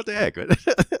long enough. What the heck?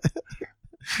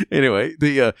 Anyway,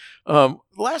 the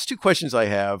last two questions I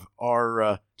have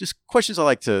are just questions I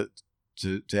like to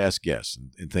ask guests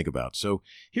and think about. So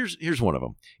here's one of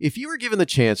them. If you were given the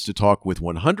chance to talk with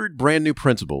 100 brand new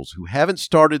principals who haven't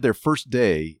started their first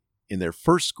day in their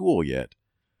first school yet,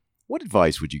 what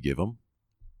advice would you give them?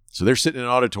 So they're sitting in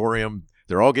an auditorium.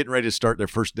 They're all getting ready to start their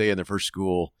first day in their first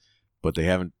school, but they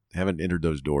haven't entered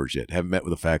those doors yet, haven't met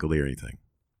with the faculty or anything.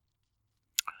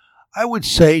 I would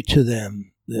say to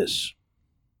them this.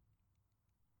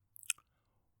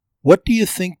 What do you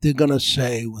think they're going to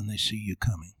say when they see you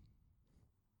coming?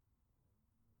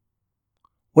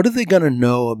 What are they going to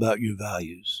know about your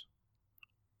values?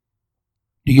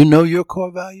 Do you know your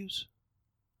core values?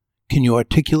 Can you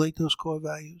articulate those core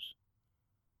values?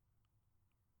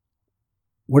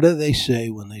 What do they say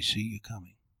when they see you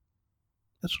coming?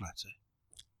 That's what I'd say.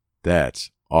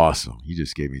 That's awesome. You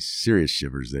just gave me serious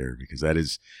shivers there, because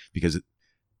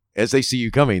as they see you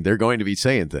coming, they're going to be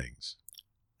saying things.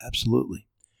 Absolutely.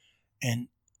 And,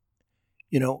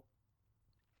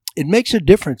 it makes a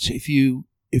difference if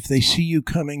they see you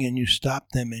coming and you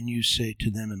stop them and you say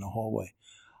to them in the hallway,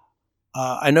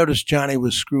 I noticed Johnny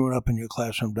was screwing up in your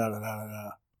classroom,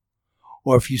 da-da-da-da-da.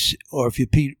 Or if you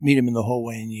meet him in the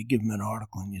hallway and you give him an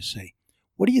article and you say,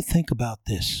 what do you think about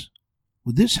this?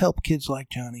 Would this help kids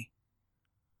like Johnny?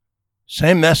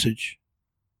 Same message,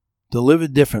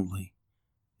 delivered differently,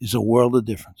 is a world of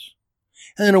difference.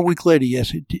 And then a week later,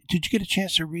 yes, did you get a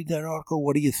chance to read that article?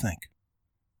 What do you think?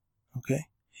 Okay?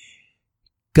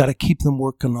 Got to keep them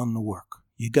working on the work.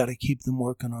 You got to keep them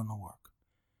working on the work.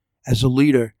 As a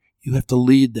leader, you have to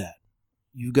lead that.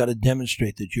 You've got to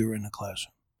demonstrate that you're in the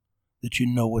classroom, that you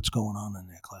know what's going on in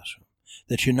that classroom,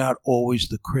 that you're not always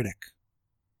the critic.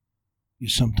 You're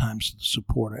sometimes the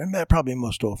supporter, and probably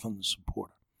most often the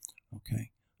supporter.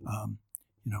 Okay?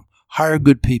 Hire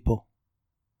good people.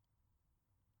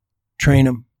 Train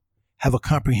them, have a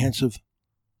comprehensive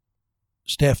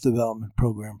staff development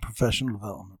program, professional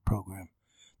development program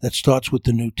that starts with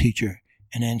the new teacher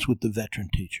and ends with the veteran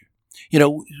teacher.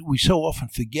 We so often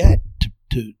forget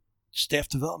to staff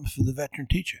development for the veteran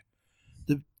teacher.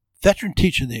 The veteran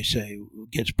teacher, they say,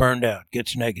 gets burned out,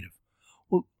 gets negative.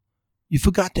 Well, you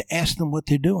forgot to ask them what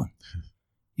they're doing.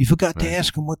 You forgot to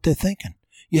ask them what they're thinking.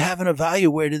 You haven't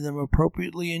evaluated them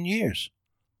appropriately in years.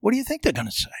 What do you think they're going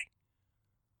to say?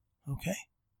 Okay.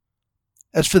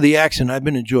 As for the accent, I've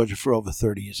been in Georgia for over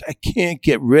 30 years. I can't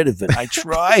get rid of it. I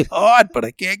try hard, but I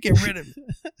can't get rid of it.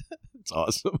 That's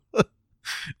awesome.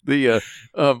 The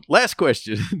last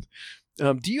question.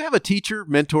 Do you have a teacher,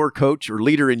 mentor, coach, or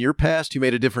leader in your past who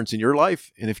made a difference in your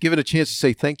life? And if given a chance to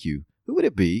say thank you, who would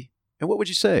it be? And what would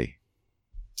you say?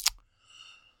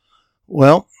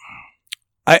 Well,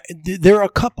 there are a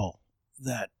couple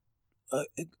that,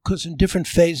 because in different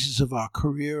phases of our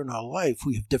career and our life,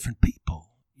 we have different people.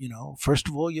 You know, first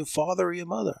of all, your father or your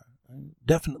mother.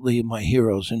 Definitely my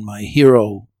heroes in my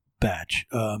hero batch.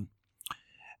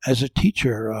 As a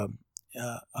teacher,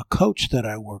 a coach that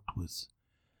I worked with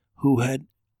who had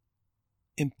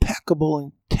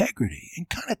impeccable integrity and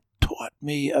kind of taught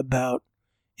me about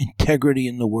integrity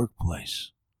in the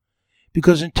workplace.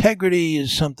 Because integrity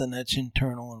is something that's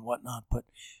internal and whatnot, but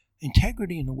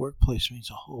integrity in the workplace means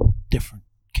a whole different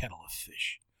kettle of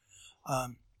fish.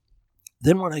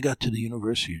 Then when I got to the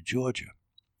University of Georgia,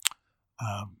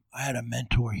 I had a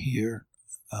mentor here,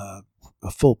 a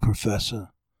full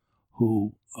professor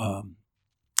who,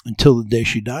 until the day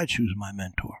she died, she was my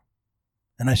mentor.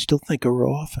 And I still think of her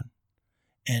often.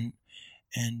 And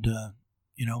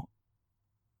you know,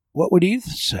 what would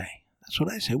Edith say? That's what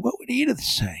I say. What would Edith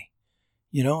say?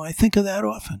 You know, I think of that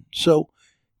often. So,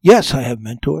 yes, I have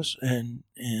mentors, and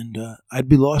I'd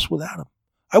be lost without them.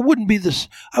 I wouldn't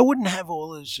have all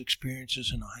those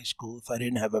experiences in high school if I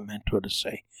didn't have a mentor to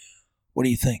say, what do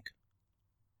you think?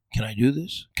 Can I do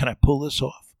this? Can I pull this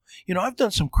off? You know, I've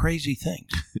done some crazy things.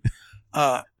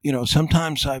 You know,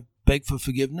 sometimes I beg for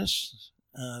forgiveness.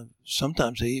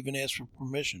 Sometimes I even ask for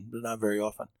permission, but not very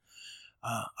often.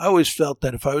 I always felt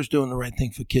that if I was doing the right thing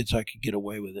for kids, I could get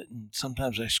away with it. And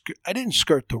sometimes I didn't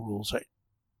skirt the rules,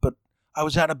 but I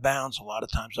was out of bounds a lot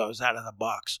of times. I was out of the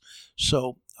box.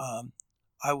 So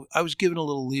I was given a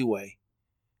little leeway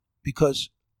because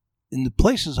in the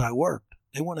places I worked,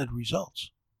 they wanted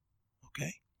results.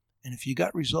 Okay? And if you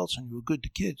got results and you were good to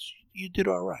kids, you did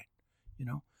all right. You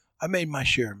know, I made my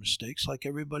share of mistakes like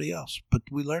everybody else, but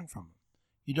we learn from them.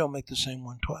 You don't make the same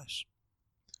one twice.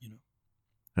 You know.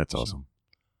 That's awesome. So,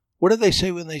 what do they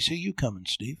say when they see you coming,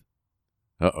 Steve?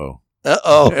 Uh-oh.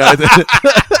 Uh-oh.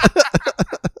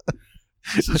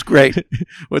 This is great.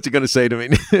 What's he going to say to me?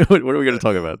 What are we going to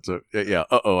talk about? So, yeah,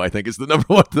 uh-oh, I think it's the number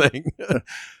one thing.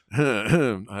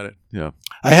 Yeah.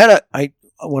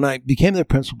 When I became the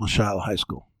principal of Shiloh High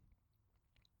School,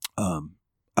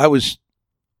 I was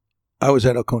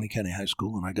at Oconee County High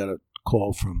School, and I got a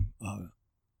call from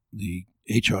the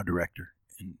HR director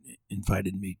and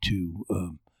invited me to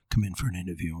come in for an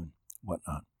interview and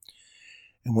whatnot.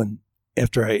 And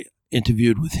after I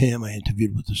interviewed with him, I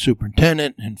interviewed with the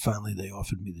superintendent, and finally they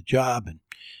offered me the job,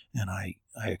 and I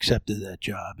accepted that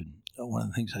job. And one of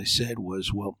the things I said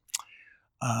was, well,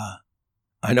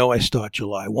 I know I start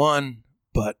July 1,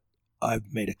 but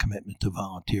I've made a commitment to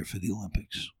volunteer for the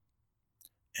Olympics,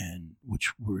 and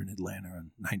which were in Atlanta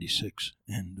in '96.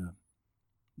 And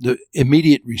the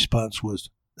immediate response was,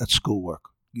 that's schoolwork.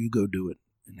 You go do it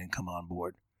and then come on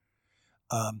board.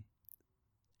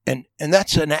 And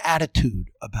that's an attitude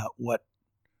about what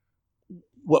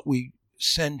we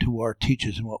send to our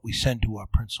teachers and what we send to our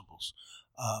principals.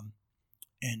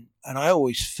 And I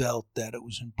always felt that it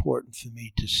was important for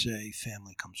me to say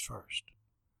family comes first.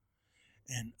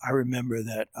 And I remember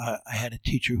that I had a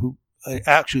teacher who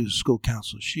actually was a school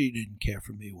counselor. She didn't care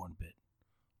for me one bit.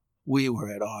 We were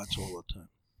at odds all the time.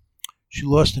 She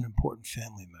lost an important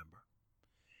family member.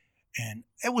 And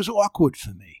it was awkward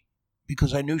for me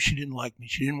because I knew she didn't like me.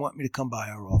 She didn't want me to come by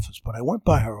her office. But I went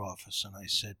by her office and I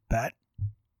said, Pat,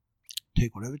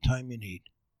 take whatever time you need.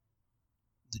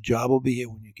 The job will be here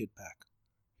when you get back.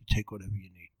 You take whatever you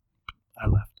need. I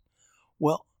left.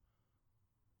 Well,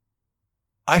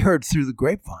 I heard through the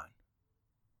grapevine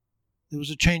there was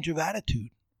a change of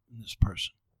attitude in this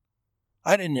person.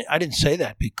 I didn't say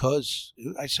that because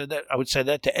I would say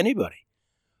that to anybody.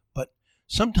 But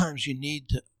sometimes you need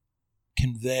to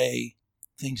convey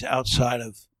things outside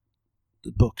of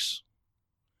the books.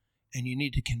 And you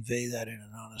need to convey that in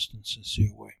an honest and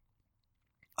sincere way.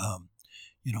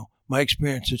 My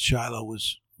experience at Shiloh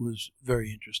was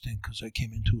very interesting because I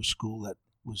came into a school that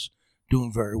was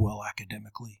doing very well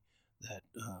academically, that,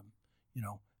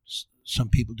 some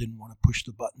people didn't want to push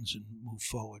the buttons and move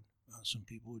forward. Some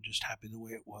people were just happy the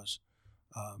way it was.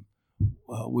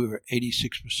 We were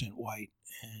 86% white,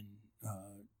 and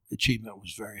achievement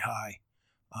was very high.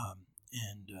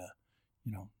 In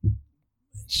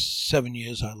 7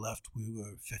 years I left, we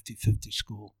were a 50-50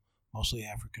 school, mostly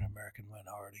African-American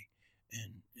minority.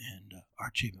 and our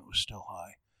achievement was still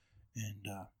high. And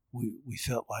we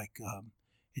felt like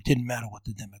it didn't matter what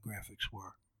the demographics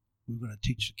were. We were going to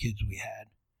teach the kids we had.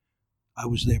 I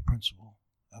was their principal.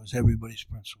 I was everybody's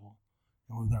principal.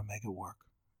 And we were going to make it work.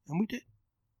 And we did.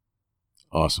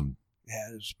 Awesome.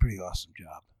 Yeah, it was a pretty awesome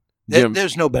job. Jim,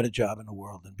 There's no better job in the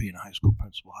world than being a high school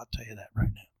principal. I'll tell you that right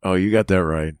now. Oh, you got that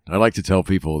right. I like to tell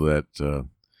people that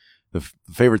the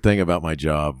favorite thing about my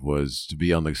job was to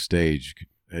be on the stage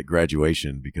at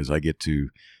graduation, because I get to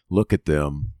look at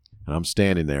them, and I'm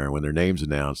standing there, and when their name's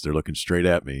announced, they're looking straight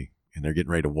at me, and they're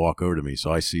getting ready to walk over to me.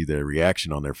 So I see the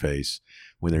reaction on their face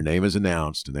when their name is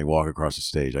announced and they walk across the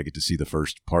stage. I get to see the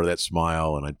first part of that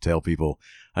smile, and I tell people,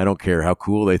 I don't care how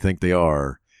cool they think they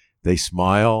are, they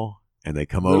smile and they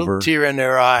come Little over. tear in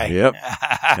their eye. Yep.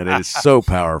 And it is so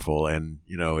powerful. And,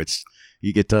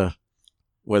 you get to,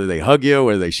 whether they hug you,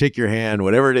 whether they shake your hand,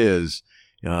 whatever it is,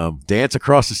 dance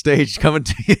across the stage coming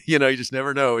to you, you just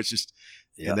never know. It's just,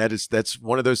 and that's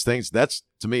one of those things. That's,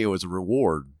 to me, it was a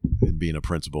reward in being a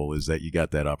principal, is that you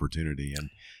got that opportunity.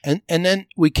 And then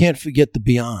we can't forget the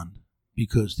beyond,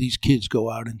 because these kids go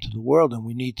out into the world and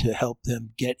we need to help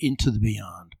them get into the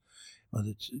beyond.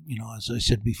 Whether it's, as I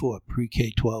said before,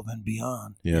 pre-K 12 and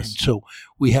beyond. Yes. And so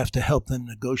we have to help them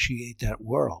negotiate that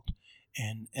world.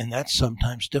 And that's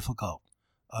sometimes difficult.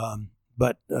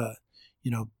 But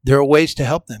there are ways to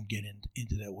help them get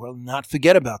into that world and not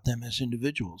forget about them as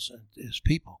individuals, as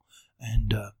people.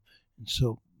 And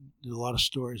so there's a lot of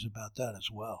stories about that as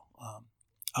well.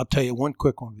 I'll tell you one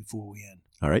quick one before we end.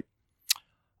 All right.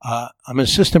 I'm an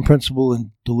assistant principal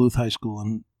in Duluth High School.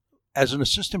 And as an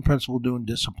assistant principal doing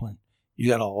discipline, you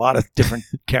got a lot of different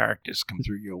characters come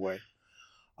through your way.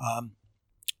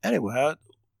 Anyway,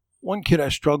 one kid I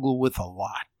struggle with a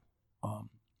lot.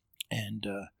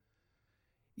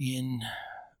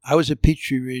 I was at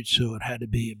Peachtree Ridge, so it had to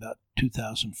be about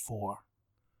 2004.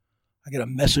 I got a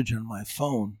message on my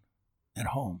phone at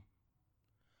home.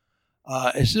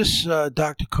 Is this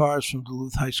Dr. Cars from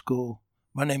Duluth High School?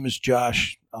 My name is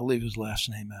Josh. I'll leave his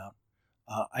last name out.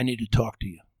 I need to talk to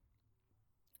you.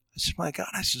 I said, my God,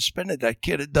 I suspended that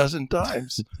kid a dozen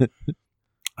times.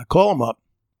 I call him up,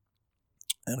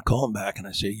 and I call him back, and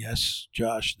I say, yes,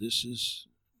 Josh, this is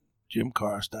Jim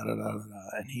Cars,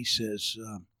 da-da-da-da-da. And he says,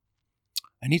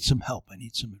 I need some help. I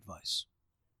need some advice.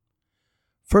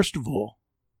 First of all,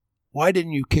 why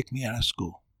didn't you kick me out of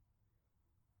school?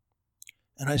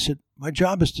 And I said, my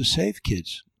job is to save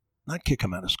kids, not kick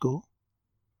them out of school.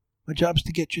 My job is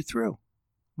to get you through.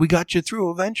 We got you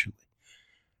through eventually.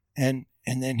 And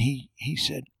then he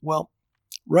said, well,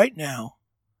 right now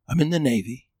I'm in the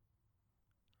Navy.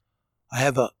 I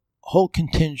have a whole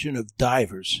contingent of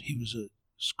divers. He was a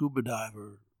scuba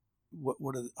diver.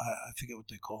 I forget what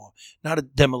they call him. Not a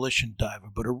demolition diver,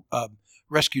 but a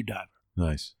rescue diver.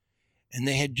 Nice. And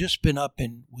they had just been up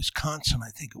in Wisconsin,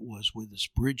 I think it was, where this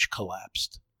bridge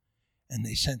collapsed. And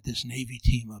they sent this Navy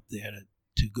team up there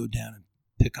to go down and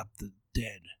pick up the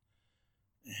dead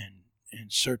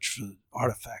and search for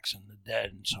artifacts in the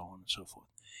dead and so on and so forth.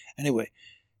 Anyway,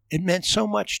 it meant so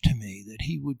much to me that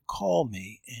he would call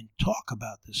me and talk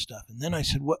about this stuff. And then I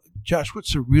said, Josh,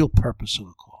 what's the real purpose of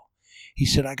the call? He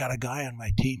said, I got a guy on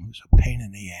my team who's a pain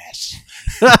in the ass.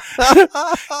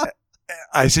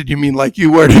 I said, you mean like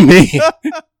you were to me?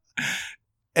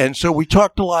 And so we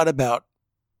talked a lot about,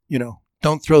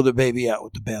 don't throw the baby out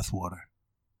with the bathwater,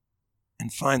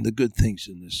 and find the good things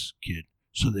in this kid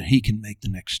so that he can make the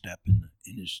next step in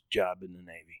his job in the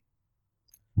Navy.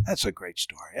 That's a great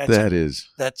story.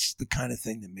 That's the kind of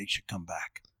thing that makes you come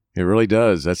back. It really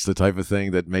does. That's the type of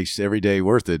thing that makes every day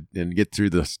worth it, and get through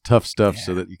the tough stuff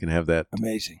so that you can have that.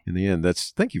 Amazing. In the end.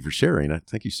 Thank you for sharing.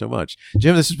 Thank you so much.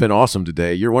 Jim, this has been awesome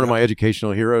today. You're one of my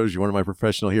educational heroes. You're one of my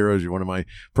professional heroes. You're one of my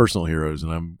personal heroes,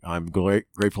 and I'm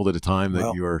grateful to the time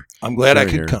that you are. I'm glad I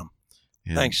could here. come.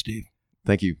 And thanks, Steve.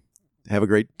 Thank you. Have a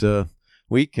great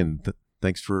week, and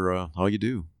thanks for all you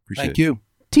do. Appreciate it. Thank you.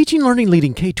 Teaching Learning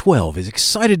Leading K-12 is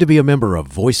excited to be a member of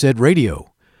Voice Ed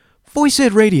Radio. Voice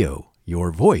Ed Radio.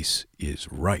 Your voice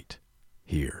is right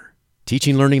here.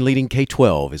 Teaching Learning Leading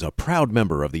K-12 is a proud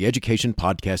member of the Education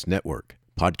Podcast Network.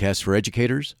 Podcasts for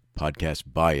educators, podcasts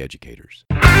by educators.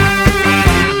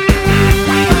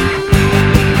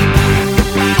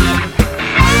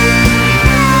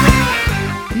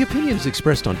 The opinions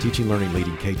expressed on Teaching Learning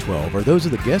Leading K-12 are those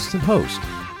of the guests and host.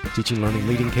 Teaching Learning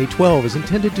Leading K-12 is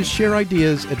intended to share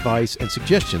ideas, advice, and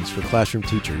suggestions for classroom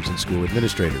teachers and school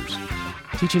administrators.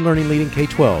 Teaching Learning Leading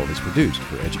K-12 is produced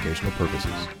for educational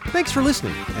purposes. Thanks for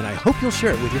listening, and I hope you'll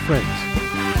share it with your friends.